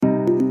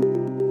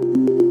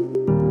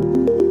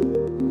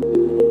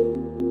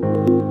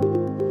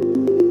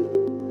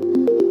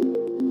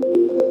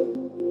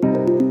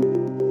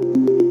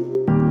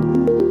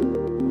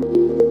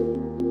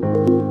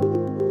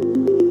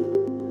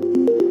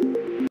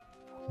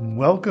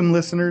Welcome,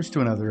 listeners,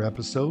 to another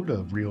episode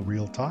of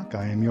Real Talk.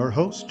 I am your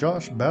host,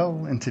 Josh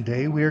Bell, and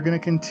today we are going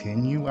to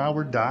continue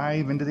our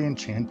dive into the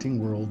enchanting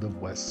world of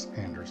Wes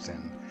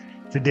Anderson.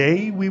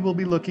 Today we will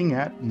be looking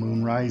at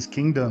Moonrise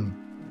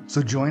Kingdom.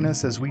 So join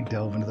us as we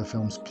delve into the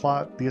film's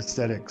plot, the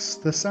aesthetics,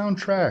 the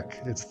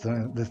soundtrack,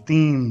 the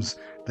themes,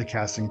 the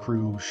cast and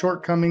crew,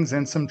 shortcomings,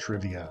 and some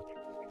trivia.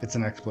 It's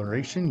an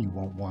exploration you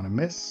won't want to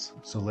miss,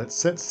 so let's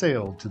set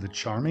sail to the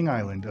charming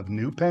island of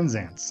New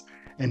Penzance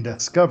and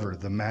discover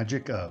the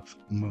magic of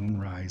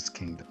Moonrise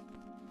Kingdom.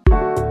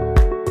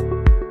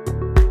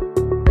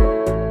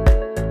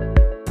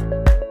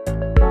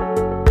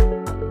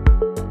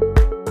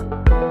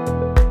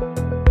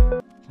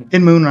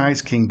 In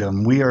Moonrise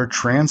Kingdom, we are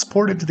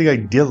transported to the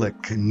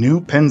idyllic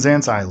New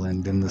Penzance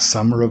Island in the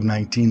summer of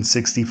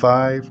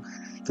 1965.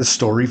 The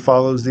story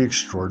follows the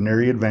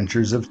extraordinary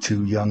adventures of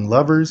two young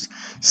lovers,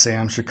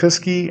 Sam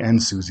Shakusky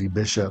and Susie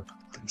Bishop.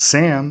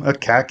 Sam, a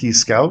khaki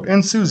scout,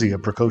 and Susie, a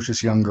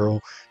precocious young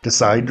girl,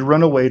 decide to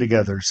run away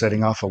together,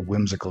 setting off a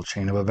whimsical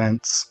chain of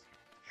events.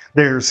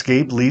 Their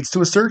escape leads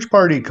to a search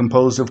party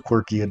composed of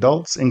quirky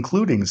adults,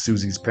 including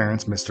Susie's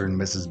parents, Mr. and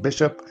Mrs.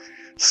 Bishop,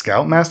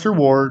 Scoutmaster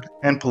Ward,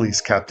 and Police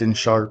Captain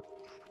Sharp.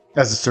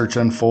 As the search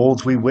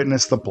unfolds, we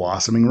witness the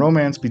blossoming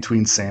romance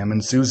between Sam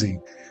and Susie,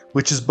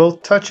 which is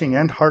both touching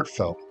and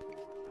heartfelt.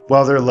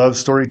 While their love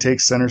story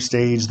takes center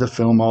stage, the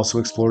film also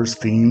explores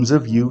themes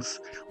of youth,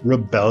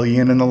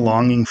 rebellion, and the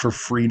longing for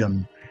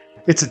freedom.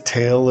 It's a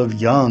tale of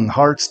young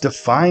hearts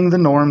defying the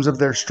norms of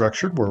their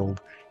structured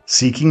world,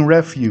 seeking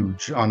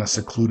refuge on a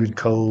secluded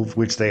cove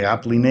which they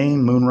aptly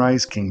name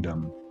Moonrise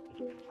Kingdom.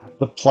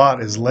 The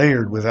plot is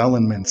layered with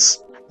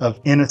elements of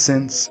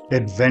innocence,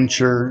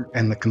 adventure,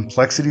 and the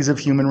complexities of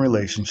human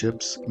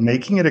relationships,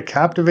 making it a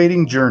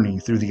captivating journey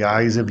through the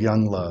eyes of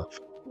young love.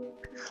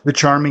 The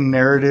charming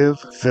narrative,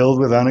 filled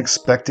with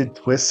unexpected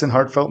twists and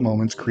heartfelt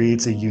moments,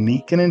 creates a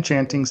unique and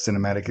enchanting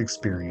cinematic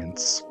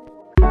experience.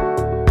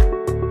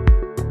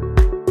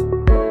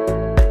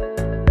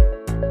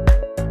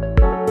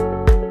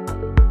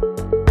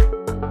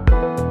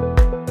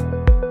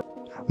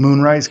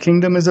 Moonrise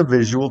Kingdom is a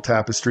visual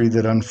tapestry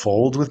that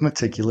unfolds with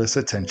meticulous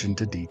attention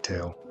to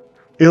detail,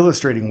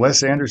 illustrating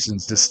Wes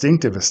Anderson's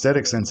distinctive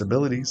aesthetic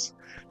sensibilities.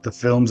 The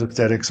film's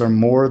aesthetics are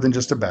more than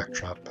just a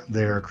backdrop.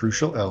 They are a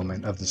crucial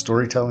element of the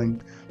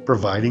storytelling,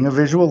 providing a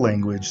visual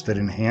language that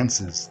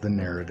enhances the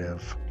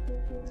narrative.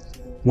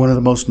 One of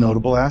the most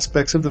notable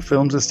aspects of the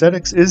film's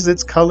aesthetics is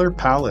its color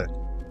palette.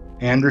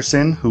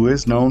 Anderson, who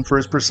is known for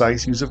his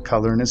precise use of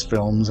color in his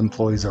films,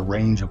 employs a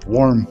range of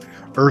warm,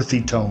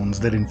 earthy tones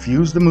that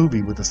infuse the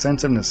movie with a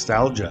sense of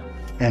nostalgia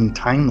and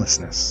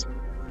timelessness.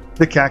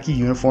 The khaki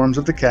uniforms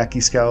of the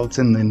khaki scouts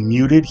and the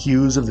muted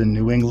hues of the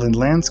New England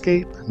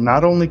landscape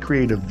not only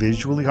create a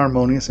visually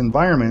harmonious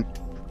environment,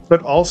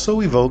 but also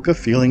evoke a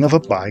feeling of a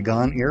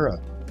bygone era.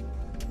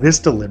 This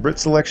deliberate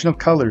selection of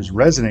colors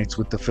resonates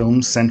with the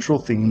film's central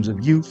themes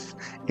of youth,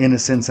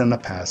 innocence, and the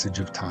passage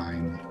of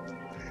time.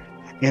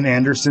 In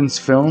Anderson's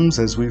films,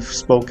 as we've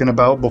spoken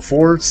about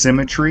before,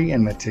 symmetry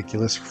and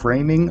meticulous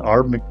framing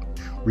are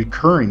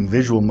recurring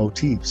visual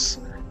motifs,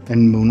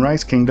 and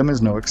Moonrise Kingdom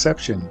is no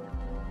exception.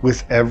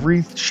 With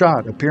every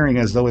shot appearing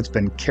as though it's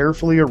been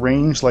carefully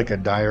arranged like a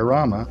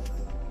diorama,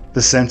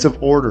 the sense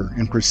of order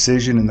and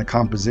precision in the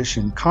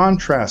composition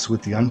contrasts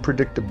with the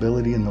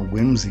unpredictability and the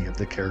whimsy of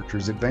the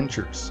characters'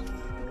 adventures.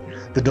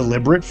 The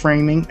deliberate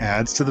framing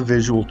adds to the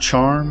visual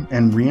charm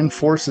and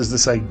reinforces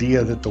this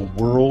idea that the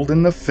world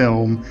in the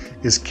film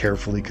is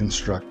carefully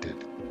constructed.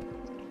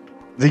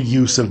 The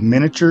use of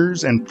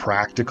miniatures and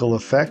practical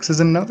effects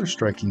is another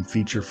striking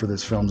feature for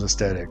this film's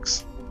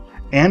aesthetics.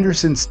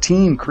 Anderson's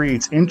team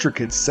creates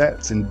intricate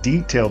sets and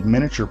detailed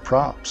miniature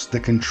props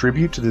that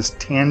contribute to this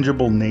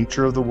tangible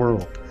nature of the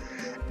world.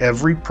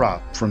 Every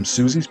prop, from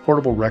Susie's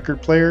portable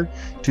record player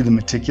to the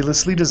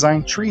meticulously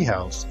designed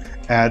treehouse,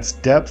 adds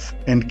depth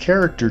and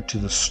character to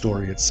the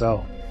story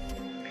itself.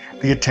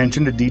 The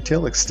attention to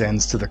detail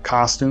extends to the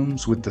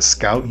costumes, with the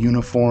scout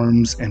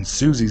uniforms and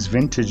Susie's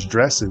vintage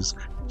dresses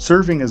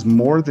serving as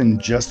more than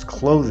just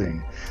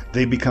clothing.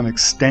 They become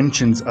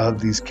extensions of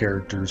these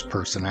characters'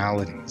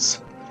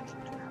 personalities.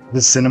 The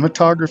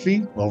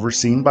cinematography,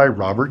 overseen by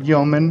Robert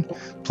Yeoman,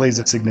 plays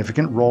a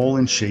significant role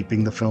in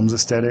shaping the film's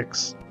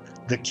aesthetics.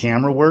 The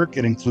camera work,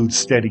 it includes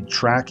steady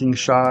tracking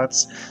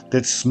shots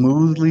that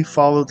smoothly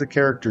follow the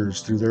characters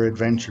through their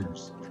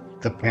adventures.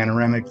 The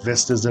panoramic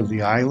vistas of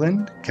the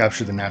island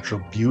capture the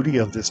natural beauty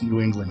of this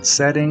New England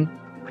setting,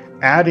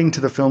 adding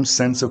to the film's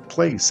sense of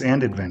place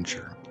and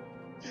adventure.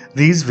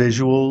 These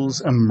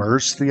visuals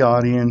immerse the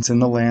audience in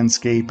the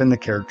landscape and the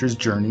characters'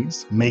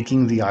 journeys,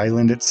 making the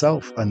island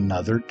itself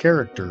another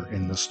character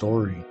in the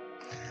story.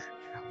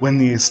 When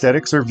the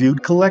aesthetics are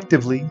viewed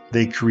collectively,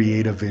 they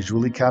create a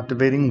visually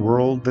captivating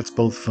world that's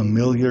both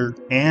familiar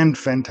and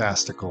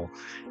fantastical.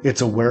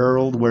 It's a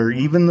world where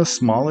even the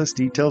smallest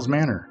details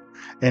matter,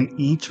 and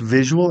each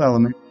visual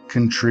element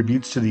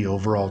contributes to the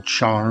overall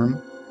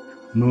charm.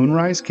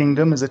 Moonrise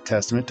Kingdom is a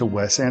testament to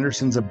Wes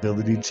Anderson's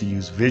ability to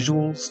use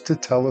visuals to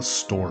tell a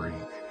story,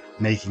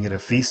 making it a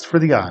feast for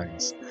the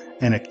eyes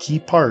and a key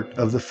part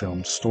of the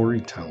film's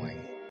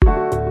storytelling.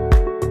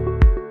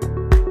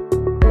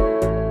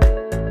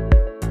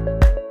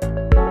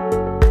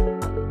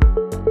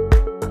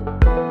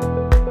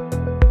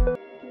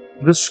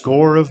 The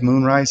score of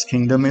Moonrise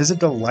Kingdom is a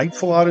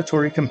delightful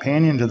auditory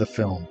companion to the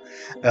film,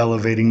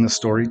 elevating the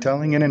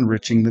storytelling and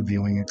enriching the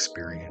viewing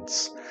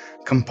experience.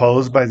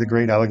 Composed by the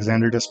great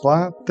Alexander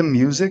Desplat, the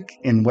music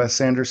in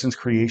Wes Anderson's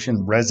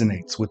creation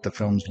resonates with the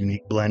film's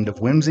unique blend of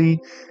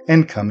whimsy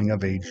and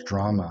coming-of-age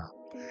drama.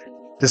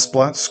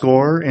 Desplat's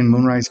score in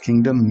Moonrise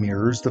Kingdom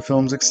mirrors the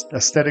film's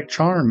aesthetic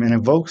charm and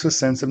evokes a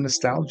sense of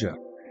nostalgia.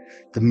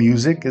 The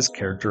music is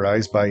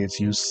characterized by its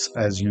use,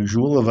 as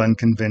usual, of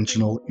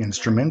unconventional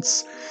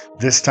instruments,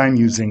 this time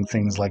using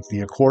things like the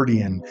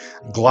accordion,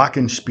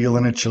 glockenspiel,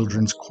 and a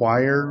children's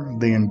choir.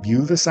 They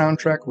imbue the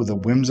soundtrack with a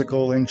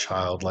whimsical and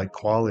childlike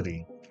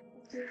quality.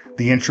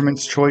 The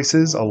instruments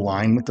choices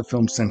align with the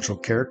film's central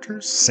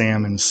characters,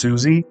 Sam and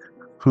Susie,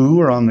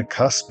 who are on the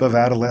cusp of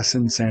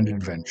adolescence and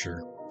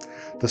adventure.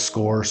 The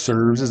score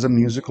serves as a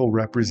musical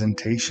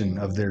representation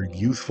of their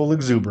youthful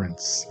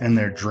exuberance and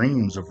their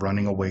dreams of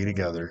running away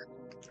together.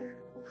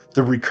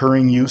 The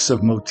recurring use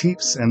of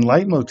motifs and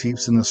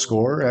leitmotifs in the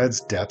score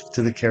adds depth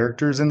to the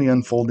characters and the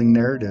unfolding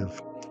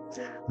narrative.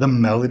 The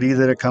melody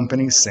that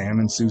accompanies Sam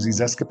and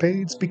Susie's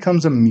escapades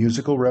becomes a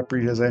musical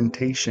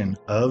representation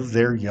of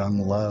their young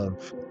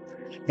love,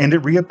 and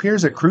it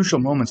reappears at crucial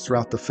moments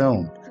throughout the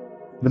film.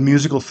 The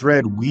musical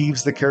thread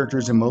weaves the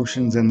characters'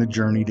 emotions and the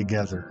journey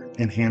together,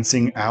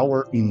 enhancing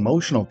our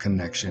emotional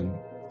connection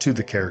to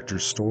the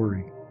character's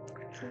story.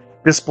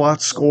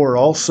 Desplat's score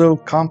also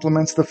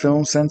complements the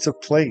film's sense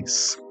of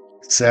place.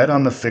 Set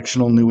on the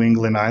fictional New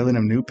England island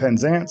of New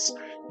Penzance,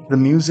 the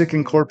music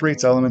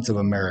incorporates elements of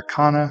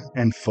Americana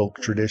and folk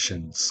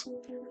traditions.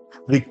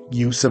 The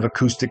use of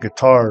acoustic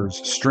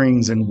guitars,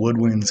 strings, and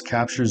woodwinds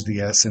captures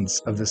the essence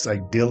of this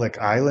idyllic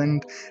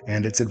island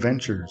and its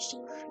adventures.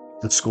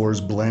 The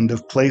score's blend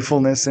of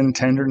playfulness and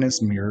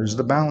tenderness mirrors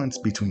the balance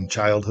between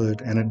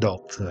childhood and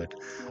adulthood,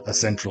 a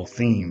central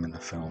theme in the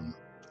film.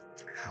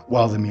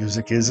 While the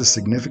music is a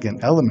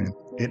significant element,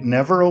 it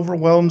never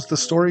overwhelms the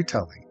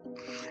storytelling.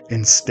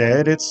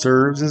 Instead, it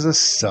serves as a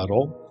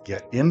subtle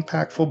yet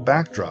impactful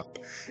backdrop,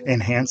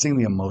 enhancing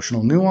the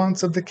emotional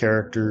nuance of the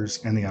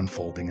characters and the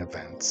unfolding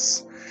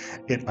events.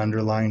 It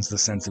underlines the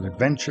sense of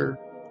adventure,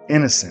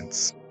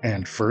 innocence,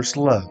 and first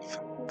love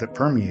that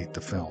permeate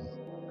the film.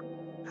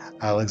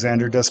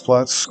 Alexander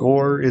Desplat's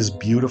score is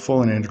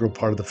beautiful and integral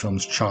part of the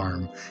film's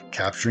charm,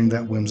 capturing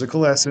that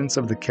whimsical essence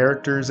of the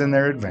characters and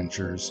their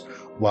adventures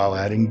while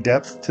adding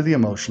depth to the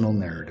emotional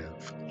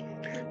narrative.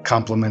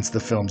 Complements the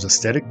film's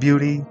aesthetic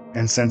beauty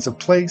and sense of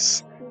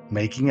place,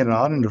 making it an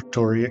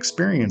auditory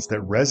experience that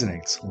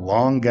resonates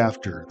long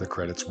after the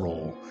credits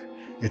roll.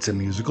 It's a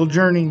musical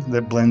journey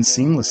that blends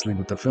seamlessly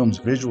with the film's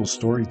visual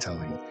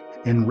storytelling,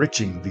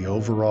 enriching the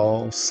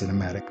overall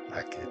cinematic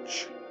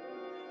package.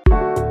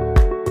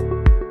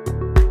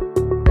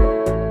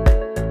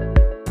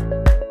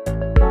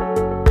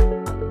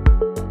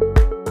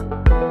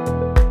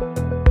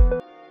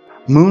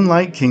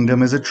 Moonlight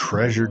Kingdom is a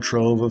treasure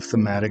trove of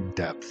thematic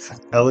depth,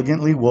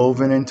 elegantly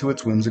woven into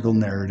its whimsical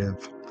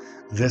narrative.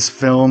 This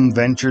film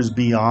ventures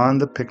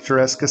beyond the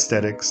picturesque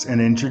aesthetics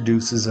and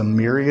introduces a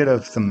myriad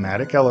of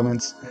thematic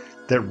elements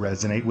that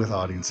resonate with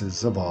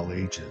audiences of all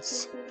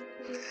ages.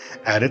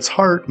 At its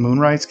heart,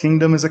 Moonrise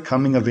Kingdom is a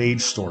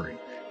coming-of-age story.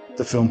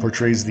 The film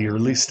portrays the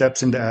early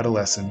steps into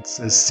adolescence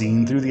as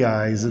seen through the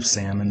eyes of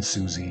Sam and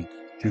Susie,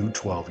 two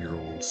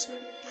 12-year-olds.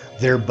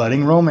 Their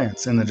budding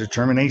romance and the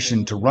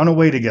determination to run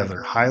away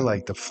together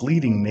highlight the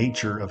fleeting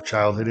nature of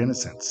childhood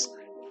innocence.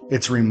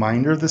 It's a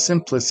reminder of the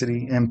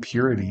simplicity and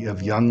purity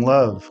of young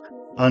love,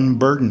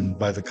 unburdened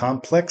by the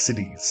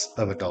complexities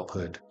of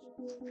adulthood.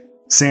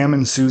 Sam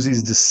and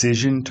Susie's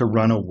decision to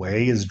run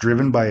away is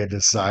driven by a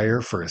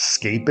desire for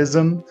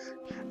escapism.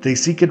 They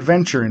seek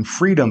adventure and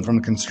freedom from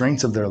the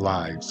constraints of their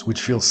lives,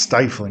 which feel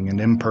stifling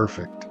and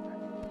imperfect.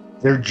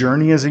 Their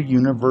journey is a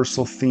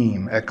universal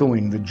theme,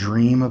 echoing the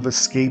dream of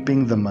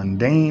escaping the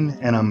mundane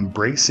and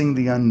embracing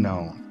the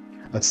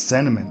unknown, a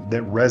sentiment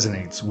that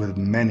resonates with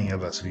many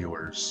of us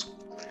viewers.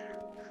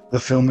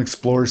 The film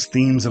explores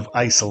themes of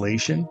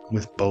isolation,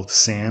 with both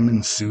Sam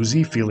and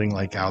Susie feeling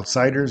like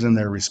outsiders in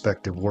their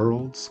respective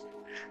worlds.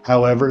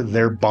 However,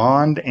 their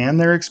bond and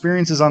their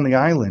experiences on the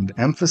island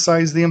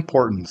emphasize the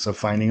importance of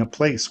finding a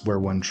place where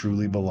one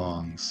truly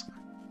belongs.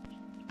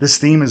 This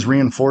theme is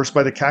reinforced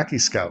by the Khaki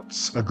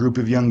Scouts, a group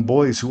of young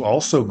boys who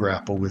also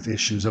grapple with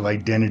issues of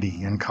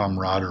identity and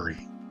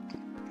camaraderie.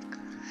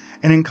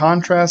 And in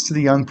contrast to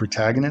the young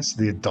protagonists,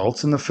 the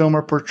adults in the film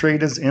are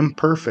portrayed as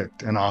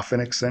imperfect and often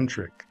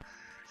eccentric.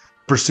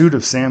 Pursuit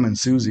of Sam and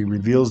Susie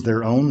reveals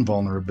their own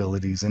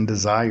vulnerabilities and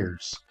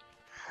desires.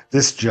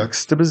 This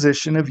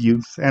juxtaposition of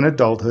youth and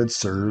adulthood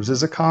serves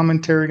as a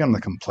commentary on the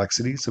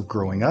complexities of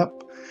growing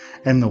up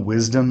and the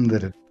wisdom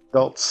that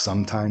adults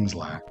sometimes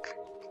lack.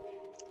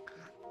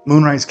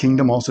 Moonrise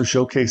Kingdom also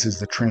showcases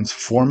the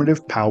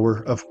transformative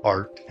power of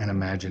art and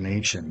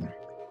imagination.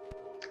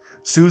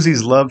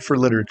 Susie's love for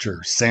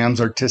literature,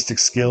 Sam's artistic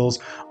skills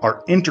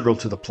are integral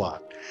to the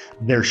plot.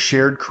 Their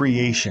shared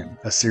creation,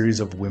 a series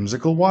of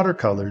whimsical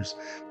watercolors,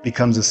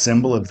 becomes a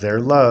symbol of their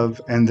love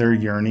and their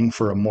yearning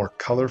for a more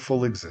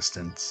colorful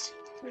existence.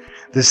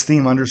 This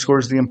theme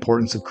underscores the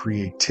importance of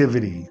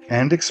creativity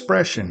and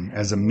expression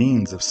as a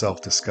means of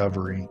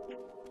self-discovery.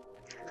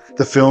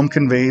 The film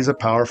conveys a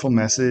powerful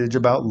message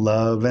about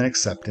love and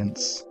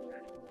acceptance.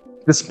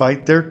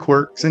 Despite their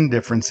quirks and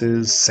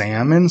differences,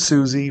 Sam and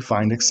Susie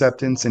find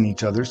acceptance in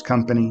each other's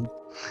company.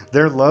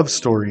 Their love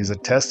story is a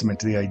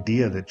testament to the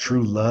idea that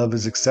true love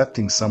is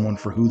accepting someone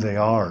for who they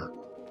are,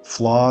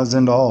 flaws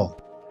and all.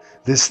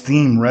 This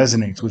theme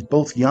resonates with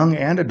both young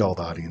and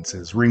adult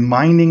audiences,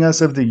 reminding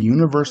us of the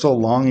universal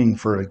longing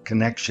for a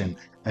connection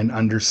and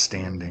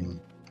understanding.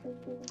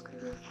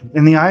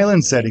 And the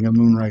island setting of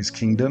Moonrise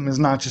Kingdom is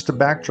not just a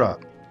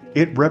backdrop.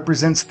 It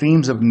represents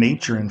themes of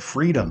nature and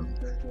freedom.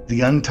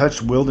 The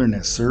untouched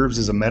wilderness serves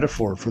as a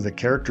metaphor for the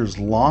characters'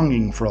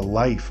 longing for a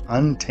life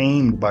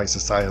untamed by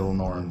societal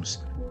norms.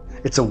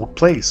 It's a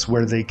place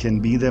where they can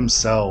be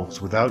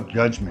themselves without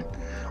judgment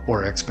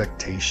or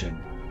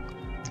expectation.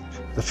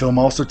 The film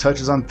also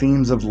touches on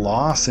themes of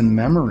loss and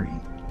memory.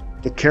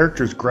 The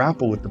characters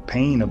grapple with the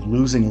pain of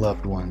losing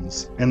loved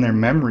ones, and their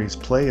memories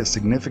play a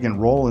significant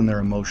role in their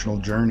emotional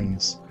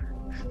journeys.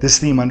 This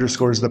theme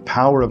underscores the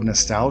power of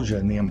nostalgia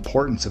and the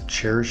importance of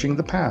cherishing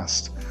the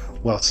past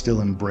while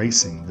still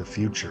embracing the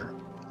future.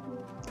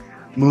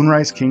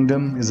 Moonrise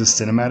Kingdom is a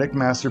cinematic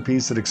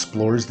masterpiece that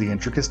explores the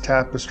intricate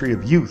tapestry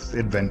of youth,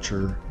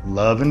 adventure,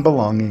 love, and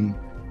belonging.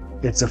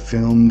 It's a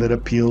film that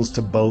appeals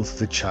to both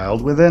the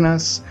child within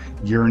us,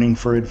 yearning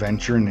for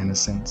adventure and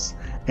innocence,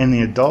 and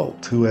the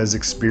adult who has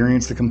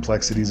experienced the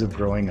complexities of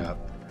growing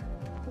up.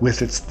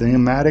 With its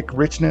thematic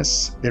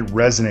richness, it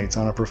resonates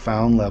on a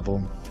profound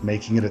level,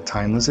 making it a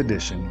timeless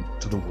addition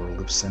to the world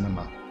of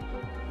cinema.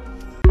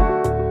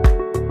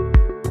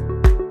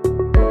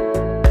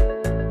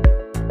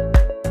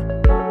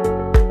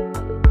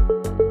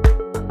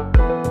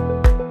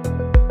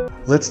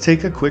 Let's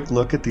take a quick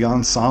look at the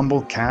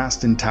ensemble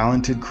cast and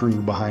talented crew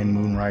behind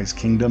Moonrise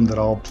Kingdom that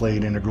all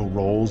played integral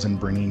roles in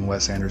bringing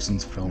Wes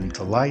Anderson's film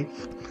to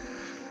life.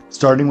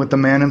 Starting with the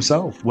man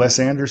himself, Wes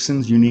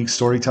Anderson's unique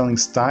storytelling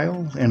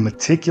style and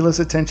meticulous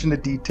attention to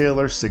detail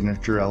are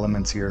signature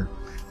elements here.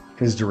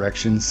 His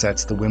direction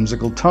sets the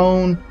whimsical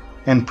tone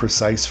and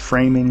precise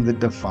framing that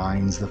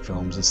defines the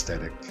film's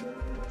aesthetic.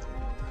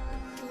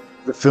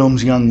 The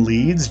film's young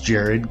leads,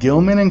 Jared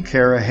Gilman and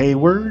Kara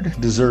Hayward,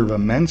 deserve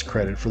immense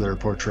credit for their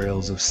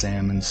portrayals of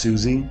Sam and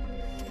Susie.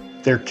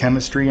 Their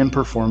chemistry and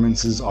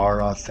performances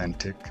are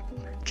authentic,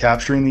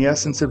 capturing the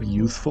essence of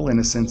youthful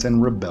innocence and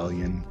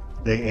rebellion.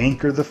 They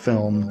anchor the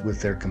film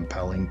with their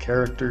compelling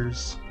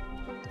characters.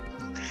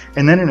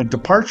 And then in a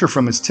departure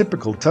from his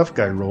typical tough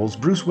guy roles,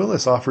 Bruce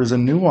Willis offers a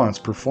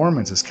nuanced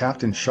performance as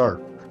Captain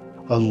Sharp,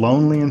 a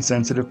lonely and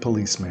sensitive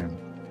policeman.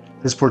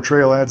 His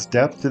portrayal adds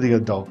depth to the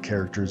adult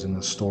characters in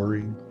the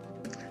story.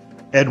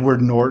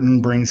 Edward Norton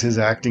brings his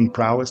acting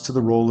prowess to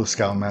the role of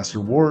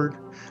Scoutmaster Ward,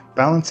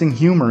 balancing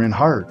humor and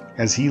heart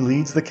as he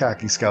leads the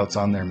Khaki Scouts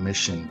on their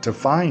mission to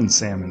find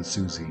Sam and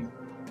Susie.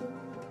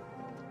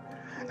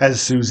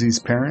 As Susie's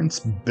parents,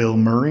 Bill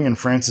Murray and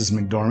Frances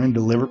McDormand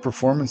deliver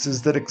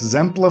performances that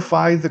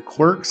exemplify the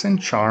quirks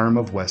and charm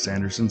of Wes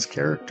Anderson's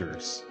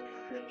characters.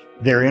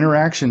 Their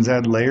interactions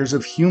add layers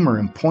of humor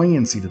and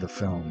poignancy to the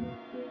film.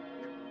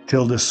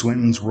 Tilda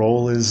Swinton's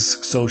role as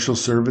social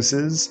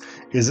services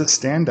is a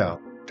standout,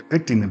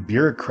 depicting the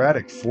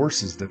bureaucratic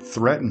forces that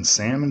threaten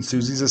Sam and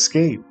Susie's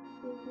escape.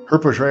 Her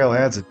portrayal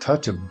adds a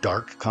touch of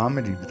dark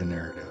comedy to the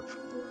narrative.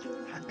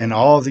 And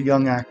all the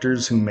young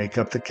actors who make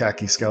up the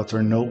Khaki Scouts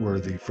are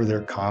noteworthy for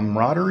their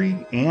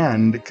camaraderie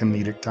and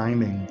comedic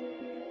timing.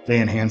 They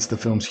enhance the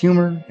film's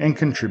humor and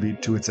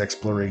contribute to its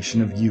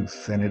exploration of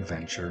youth and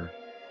adventure.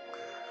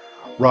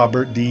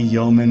 Robert D.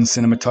 Yeoman's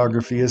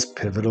cinematography is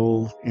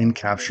pivotal in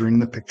capturing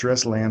the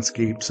picturesque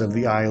landscapes of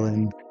the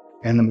island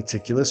and the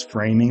meticulous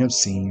framing of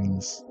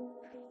scenes.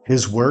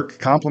 His work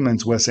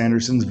complements Wes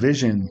Anderson's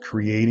vision,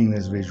 creating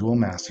this visual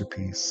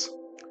masterpiece.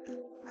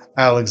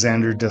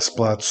 Alexander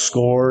Desplat's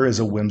score is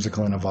a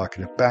whimsical and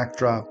evocative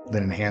backdrop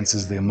that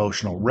enhances the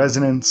emotional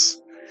resonance.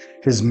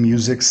 His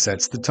music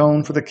sets the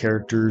tone for the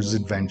characters'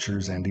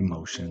 adventures and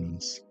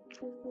emotions.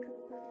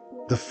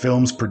 The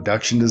film's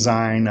production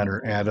design,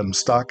 under Adam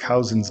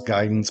Stockhausen's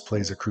guidance,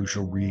 plays a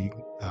crucial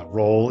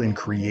role in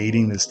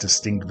creating this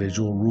distinct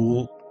visual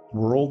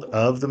world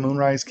of the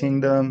Moonrise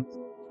Kingdom.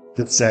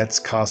 The sets,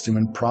 costume,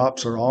 and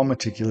props are all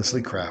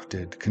meticulously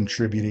crafted,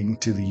 contributing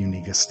to the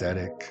unique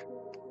aesthetic.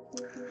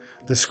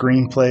 The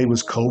screenplay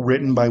was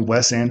co-written by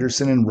Wes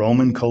Anderson and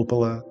Roman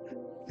Coppola.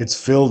 It's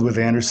filled with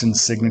Anderson's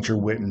signature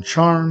wit and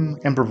charm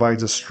and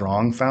provides a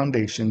strong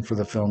foundation for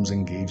the film's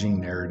engaging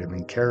narrative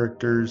and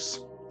characters.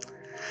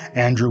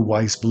 Andrew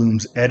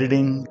Weissblum's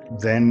editing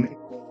then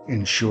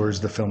ensures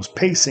the film's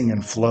pacing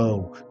and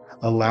flow,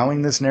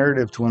 allowing this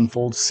narrative to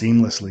unfold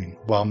seamlessly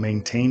while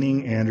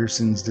maintaining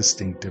Anderson's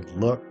distinctive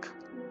look.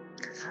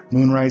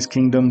 Moonrise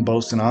Kingdom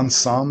boasts an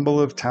ensemble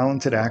of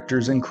talented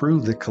actors and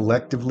crew that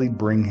collectively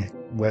bring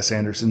Wes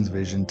Anderson's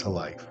vision to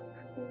life.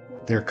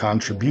 Their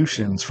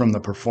contributions, from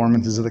the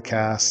performances of the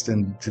cast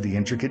and to the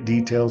intricate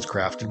details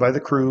crafted by the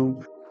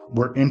crew,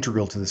 were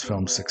integral to this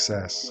film's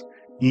success.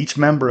 Each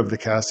member of the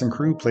cast and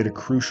crew played a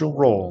crucial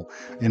role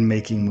in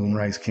making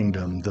Moonrise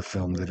Kingdom the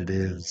film that it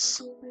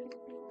is.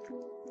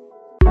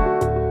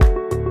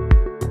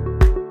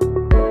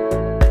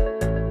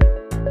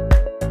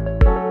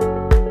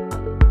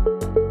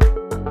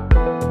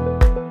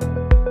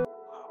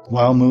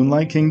 While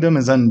Moonlight Kingdom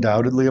is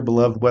undoubtedly a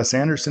beloved Wes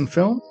Anderson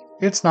film,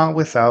 it's not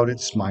without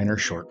its minor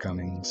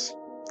shortcomings.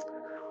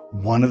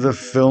 One of the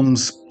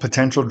film's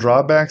potential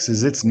drawbacks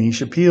is its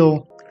niche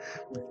appeal.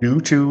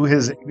 Due to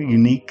his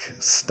unique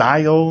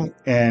style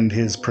and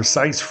his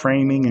precise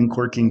framing and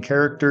quirking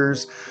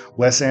characters,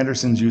 Wes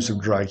Anderson's use of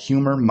dry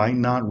humor might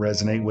not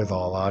resonate with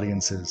all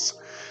audiences.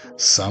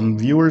 Some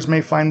viewers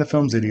may find the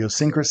film's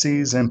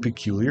idiosyncrasies and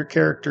peculiar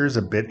characters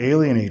a bit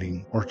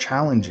alienating or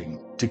challenging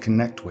to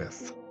connect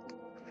with.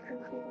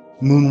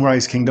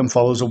 Moonrise Kingdom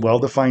follows a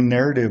well-defined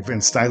narrative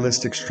and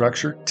stylistic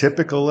structure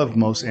typical of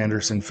most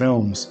Anderson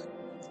films.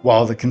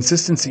 While the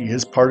consistency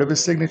is part of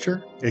his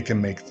signature, it can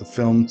make the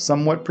film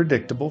somewhat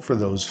predictable for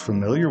those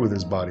familiar with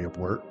his body of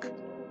work.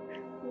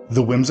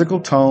 The whimsical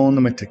tone,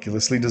 the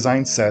meticulously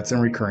designed sets,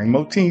 and recurring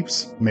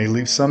motifs may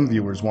leave some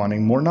viewers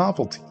wanting more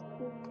novelty.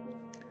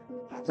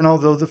 And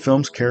although the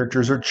film's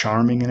characters are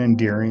charming and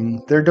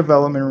endearing, their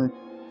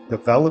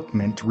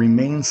development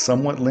remains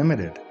somewhat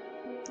limited.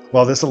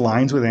 While this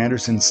aligns with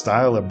Anderson's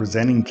style of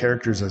presenting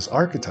characters as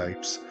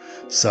archetypes,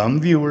 some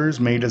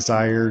viewers may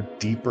desire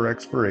deeper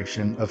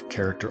exploration of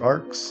character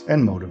arcs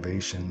and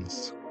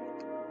motivations.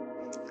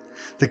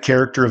 The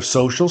character of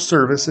Social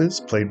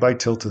Services, played by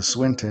Tilda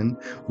Swinton,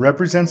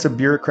 represents a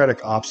bureaucratic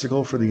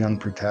obstacle for the young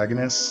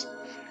protagonist.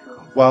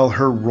 While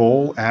her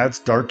role adds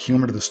dark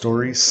humor to the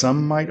story,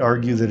 some might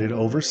argue that it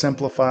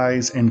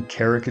oversimplifies and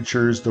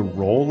caricatures the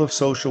role of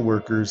social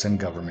workers and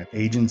government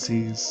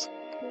agencies.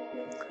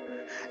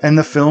 And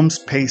the film's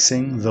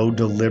pacing, though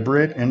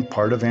deliberate and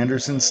part of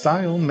Anderson's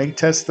style, may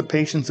test the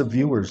patience of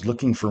viewers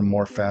looking for a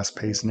more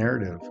fast-paced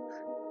narrative.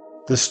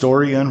 The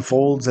story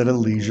unfolds at a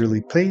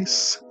leisurely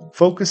pace,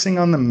 focusing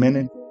on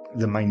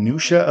the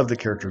minutiae of the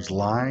characters'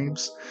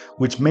 lives,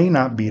 which may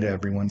not be to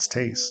everyone's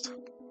taste.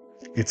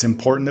 It's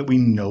important that we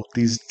note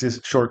these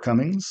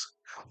shortcomings.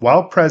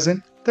 While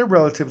present, they're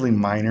relatively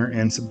minor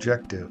and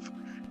subjective.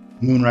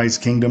 Moonrise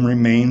Kingdom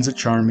remains a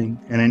charming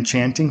and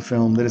enchanting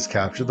film that has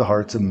captured the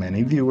hearts of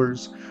many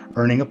viewers,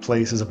 earning a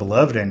place as a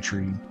beloved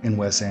entry in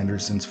Wes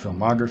Anderson's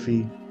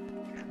filmography.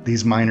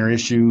 These minor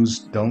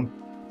issues don't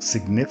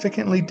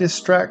significantly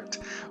distract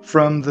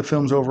from the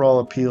film's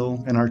overall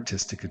appeal and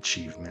artistic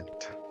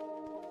achievement.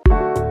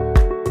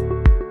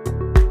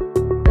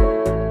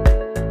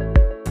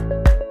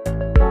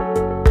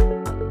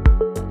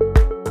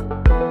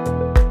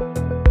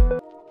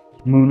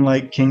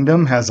 Moonlight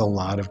Kingdom has a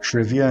lot of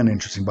trivia and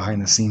interesting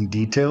behind-the-scenes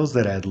details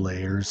that add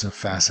layers of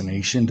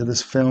fascination to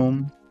this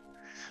film.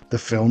 The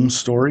film's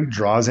story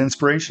draws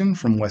inspiration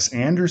from Wes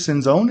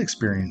Anderson's own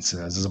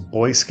experiences as a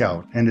Boy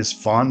Scout and his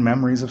fond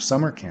memories of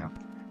summer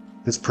camp.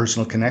 This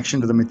personal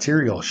connection to the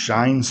material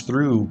shines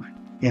through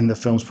in the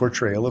film's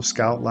portrayal of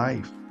Scout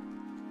life.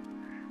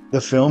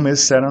 The film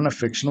is set on a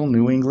fictional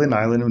New England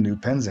island of New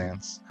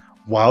Penzance.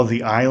 While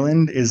the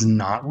island is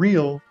not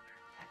real,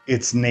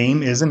 its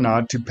name is a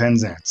nod to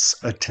Penzance,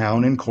 a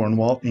town in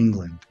Cornwall,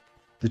 England.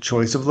 The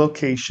choice of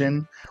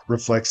location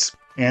reflects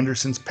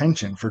Anderson's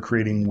penchant for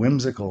creating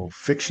whimsical,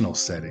 fictional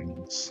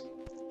settings.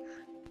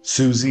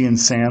 Susie and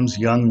Sam's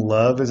young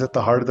love is at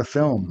the heart of the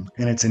film,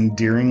 and it's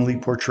endearingly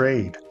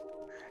portrayed.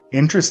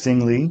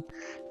 Interestingly,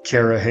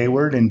 Cara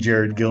Hayward and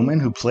Jared Gilman,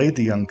 who played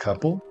the young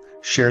couple,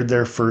 shared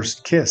their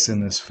first kiss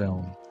in this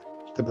film.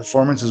 The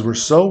performances were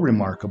so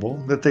remarkable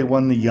that they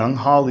won the Young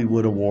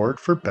Hollywood Award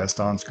for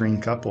Best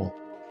On-Screen Couple.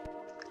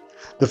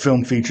 The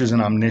film features an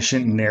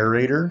omniscient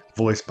narrator,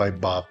 voiced by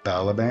Bob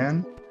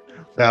Balaban.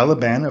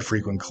 Balaban, a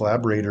frequent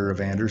collaborator of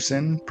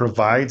Anderson,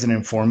 provides an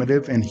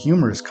informative and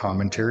humorous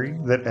commentary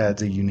that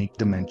adds a unique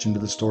dimension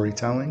to the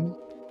storytelling.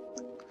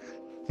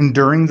 And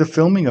during the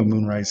filming of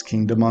Moonrise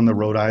Kingdom on the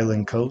Rhode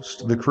Island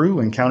coast, the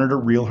crew encountered a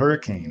real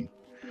hurricane.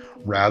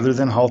 Rather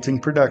than halting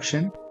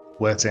production,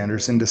 Wes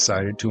Anderson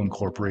decided to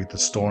incorporate the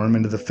storm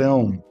into the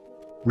film,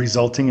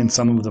 resulting in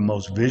some of the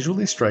most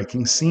visually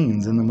striking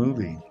scenes in the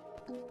movie.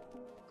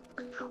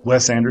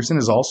 Wes Anderson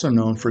is also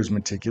known for his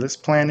meticulous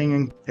planning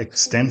and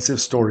extensive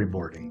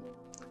storyboarding.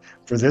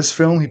 For this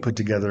film, he put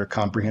together a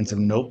comprehensive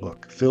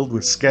notebook filled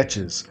with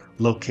sketches,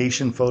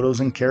 location photos,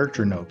 and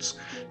character notes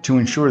to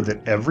ensure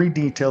that every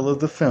detail of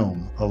the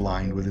film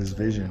aligned with his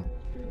vision.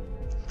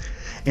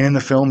 And in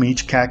the film,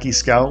 each khaki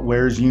scout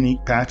wears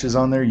unique patches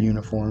on their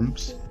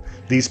uniforms.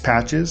 These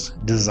patches,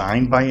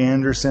 designed by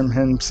Anderson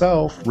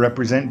himself,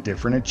 represent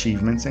different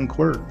achievements and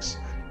quirks.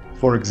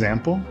 For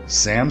example,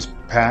 Sam's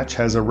patch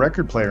has a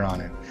record player on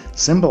it,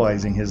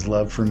 symbolizing his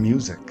love for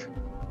music.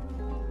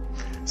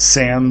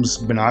 Sam's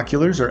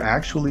binoculars are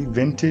actually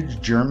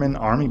vintage German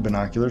army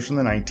binoculars from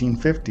the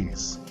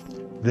 1950s.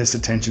 This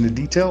attention to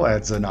detail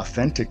adds an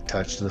authentic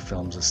touch to the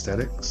film's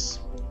aesthetics.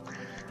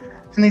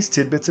 And these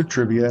tidbits of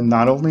trivia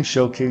not only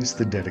showcase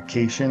the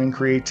dedication and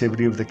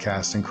creativity of the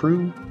cast and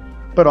crew,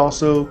 but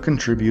also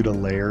contribute a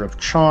layer of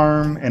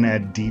charm and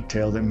add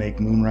detail that make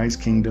Moonrise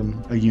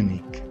Kingdom a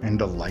unique and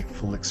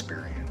delightful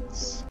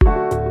experience.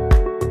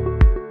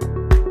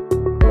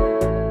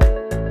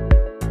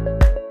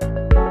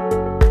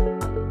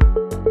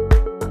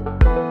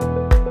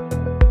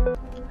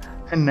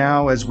 And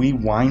now, as we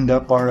wind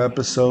up our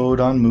episode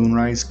on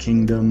Moonrise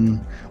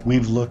Kingdom,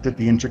 we've looked at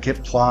the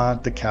intricate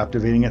plot, the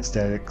captivating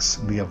aesthetics,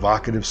 the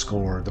evocative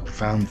score, the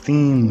profound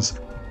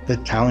themes, the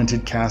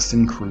talented cast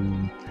and crew.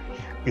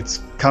 It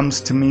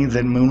comes to me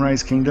that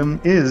Moonrise Kingdom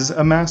is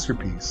a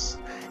masterpiece.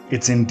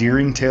 Its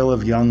endearing tale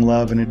of young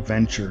love and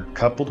adventure,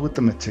 coupled with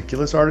the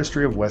meticulous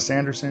artistry of Wes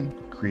Anderson,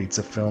 creates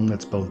a film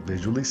that's both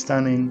visually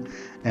stunning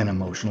and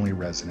emotionally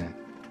resonant.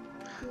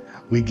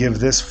 We give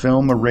this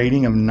film a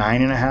rating of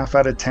 9.5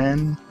 out of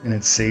 10, and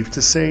it's safe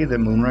to say that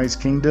Moonrise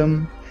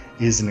Kingdom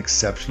is an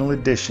exceptional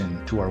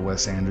addition to our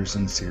Wes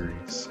Anderson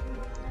series.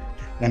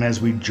 And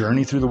as we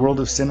journey through the world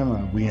of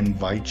cinema, we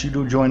invite you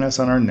to join us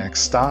on our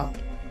next stop,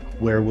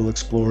 where we'll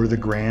explore the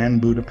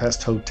Grand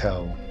Budapest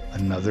Hotel,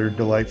 another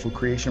delightful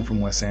creation from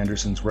Wes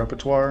Anderson's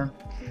repertoire.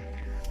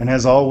 And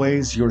as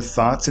always, your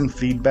thoughts and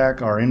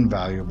feedback are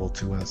invaluable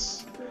to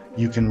us.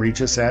 You can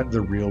reach us at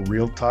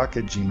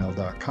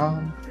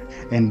therealrealtalk@gmail.com,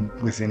 and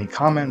with any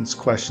comments,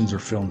 questions, or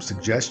film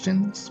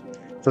suggestions.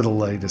 For the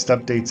latest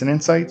updates and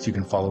insights, you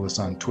can follow us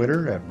on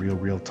Twitter at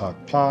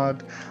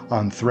RealRealTalkPod,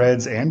 on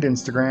Threads and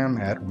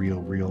Instagram at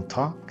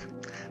RealRealTalk.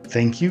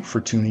 Thank you for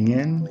tuning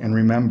in, and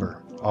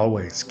remember,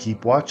 always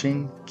keep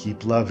watching,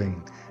 keep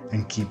loving,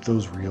 and keep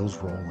those reels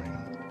rolling.